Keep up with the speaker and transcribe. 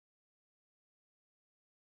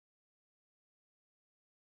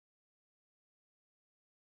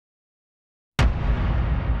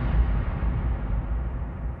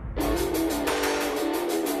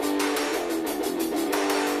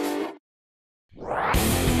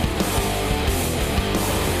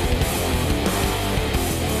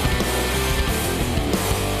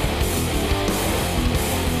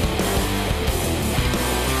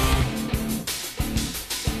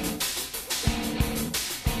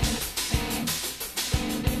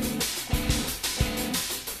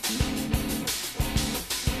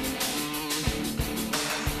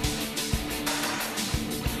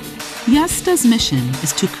Yasda's mission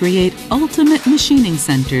is to create ultimate machining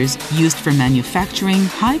centers used for manufacturing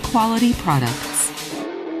high-quality products.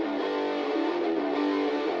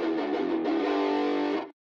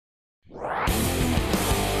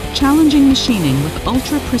 Challenging machining with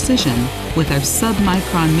ultra-precision with our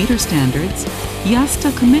sub-micron meter standards,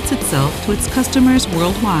 Yasda commits itself to its customers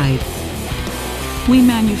worldwide. We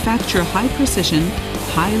manufacture high-precision,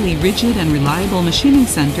 highly rigid and reliable machining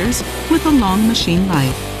centers with a long machine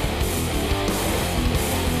life.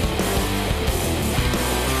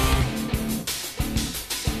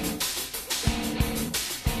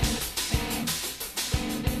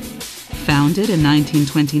 Founded in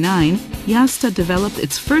 1929, Yasda developed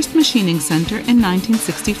its first machining center in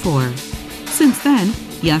 1964. Since then,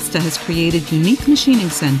 Yasda has created unique machining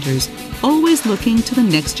centers, always looking to the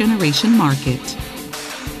next generation market.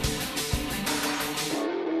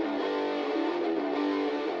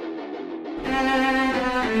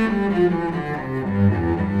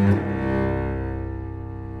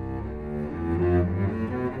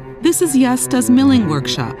 This is Yasda's milling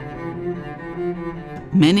workshop.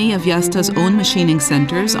 Many of Yasda's own machining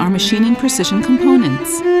centers are machining precision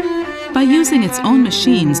components. By using its own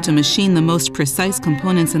machines to machine the most precise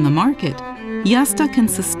components in the market, Yasda can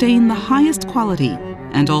sustain the highest quality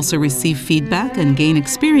and also receive feedback and gain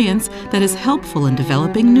experience that is helpful in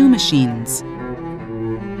developing new machines.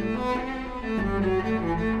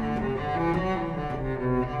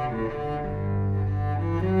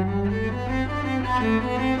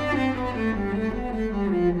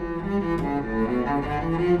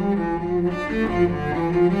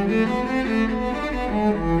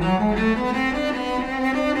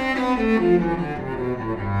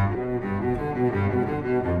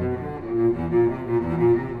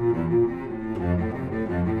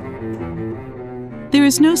 There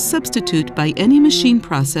is no substitute by any machine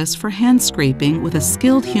process for hand scraping with a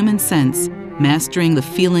skilled human sense, mastering the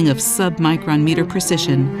feeling of sub-micron meter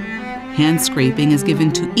precision. Hand scraping is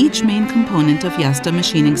given to each main component of Yasda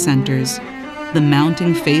Machining Centers: the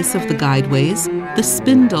mounting face of the guideways, the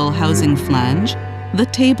spindle housing flange, the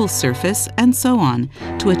table surface, and so on,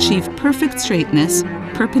 to achieve perfect straightness,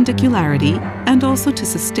 perpendicularity, and also to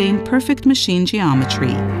sustain perfect machine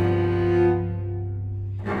geometry.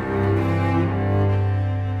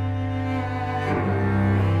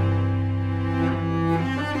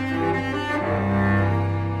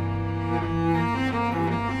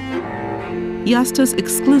 Yasda's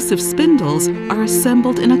exclusive spindles are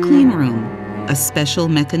assembled in a clean room. A special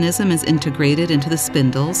mechanism is integrated into the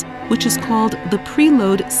spindles, which is called the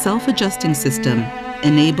preload self-adjusting system,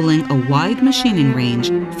 enabling a wide machining range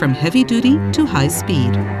from heavy-duty to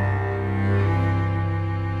high-speed.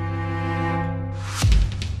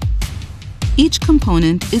 Each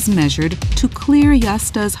component is measured to clear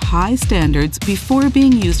Yasda's high standards before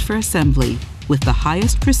being used for assembly with the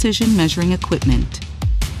highest precision measuring equipment.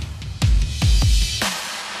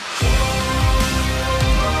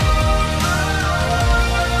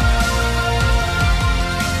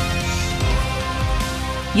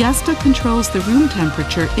 Yasda controls the room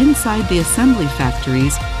temperature inside the assembly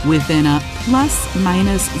factories within a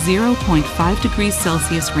 ±0.5 degrees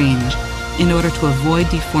Celsius range in order to avoid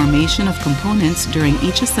deformation of components during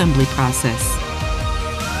each assembly process.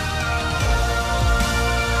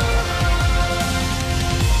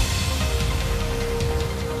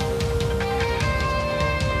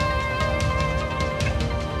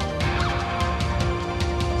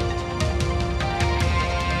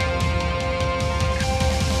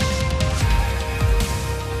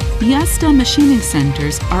 Yasda Machining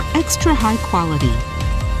Centers are extra high quality.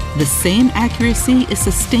 The same accuracy is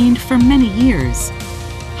sustained for many years.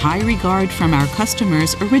 High regard from our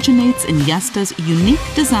customers originates in Yasda's unique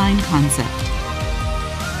design concept.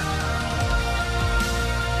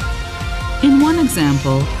 In one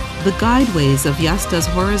example, the guideways of Yasda's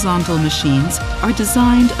horizontal machines are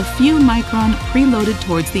designed a few micron preloaded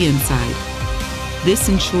towards the inside. This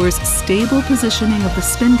ensures stable positioning of the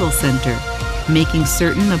spindle center, making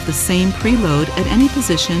certain of the same preload at any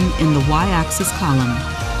position in the y-axis column.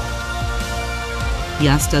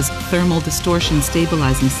 Yasda's thermal distortion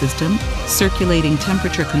stabilizing system, circulating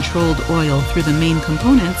temperature-controlled oil through the main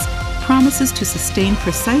components, promises to sustain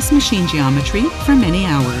precise machine geometry for many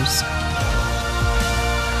hours.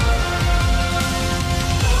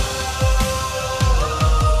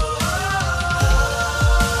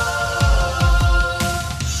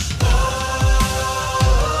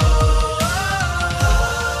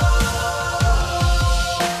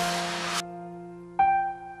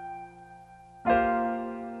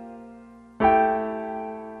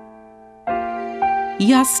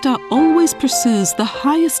 Yasda always pursues the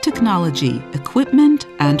highest technology, equipment,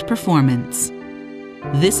 and performance.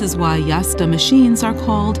 This is why Yasda machines are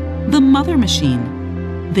called the mother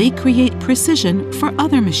machine. They create precision for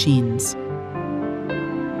other machines.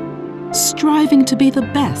 Striving to be the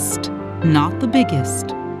best, not the biggest.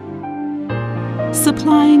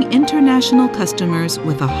 Supplying international customers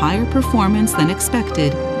with a higher performance than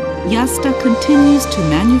expected, Yasda continues to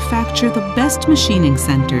manufacture the best machining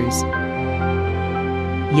centers.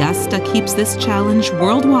 Yasda keeps this challenge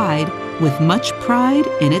worldwide with much pride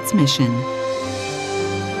in its mission.